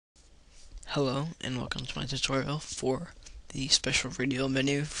Hello and welcome to my tutorial for the special radio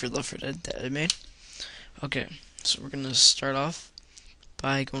menu for L4D that I made. Okay, so we're going to start off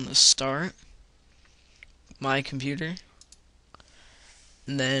by going to Start, My Computer,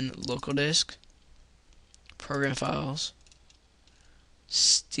 and then Local Disk, Program Files,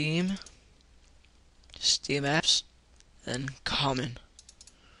 Steam, Steam Apps, and Common,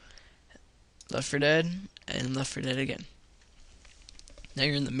 L4D, and L4D again. Now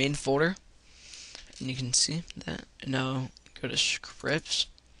you're in the main folder, and you can see that. And now go to Scripts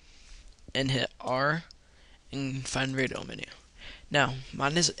and hit R and find Radio menu. Now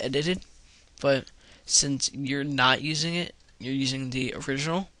mine is edited, but since you're not using it, you're using the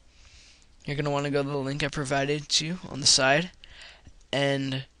original, you're going to want to go to the link I provided to you on the side,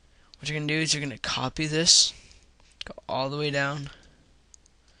 and what you're going to do is you're going to copy this, go all the way down,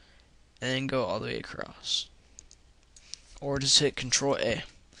 and then go all the way across, or just hit Control A.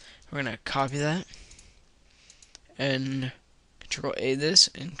 We're going to copy that and Control A this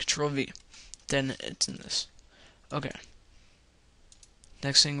and Control V. Then it's in this. Okay.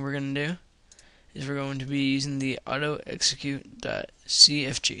 Next thing we're going to do is we're going to be using the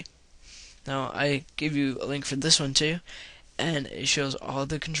auto-execute.cfg. Now I gave you a link for this one too, and it shows all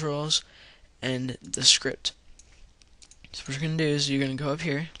the controls and the script. So what you're going to do is you're going to go up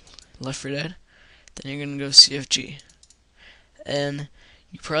here, L4D, then you're going to go CFG. And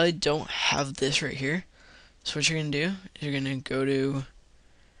you probably don't have this right here. So what you're going to do is you're going to go to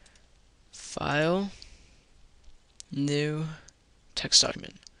File, New, Text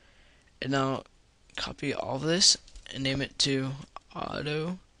Document. And now copy all of this and name it to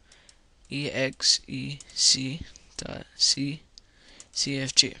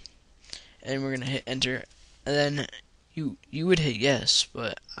auto-exec.cfg. And we're going to hit Enter. And then you would hit yes,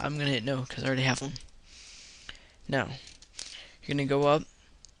 but I'm going to hit no because I already have one. Now, you're going to go up,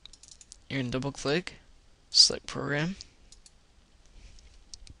 you're going to double click, select Program.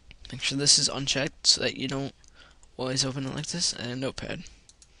 Make sure this is unchecked so that you don't always open it like this, and Notepad.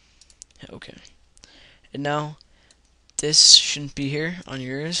 Hit OK. And now, this shouldn't be here on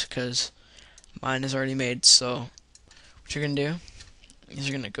yours because mine is already made, so what you're going to do is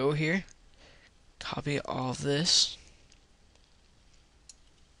you're going to go here, copy all of this,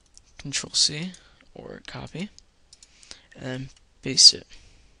 Control C, or copy, and then paste it.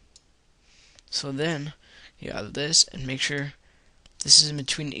 So then you add this and make sure this is in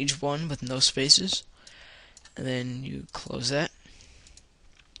between each one with no spaces, and then you close that,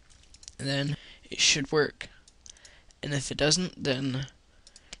 and then it should work. And if it doesn't, then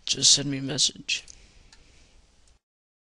just send me a message.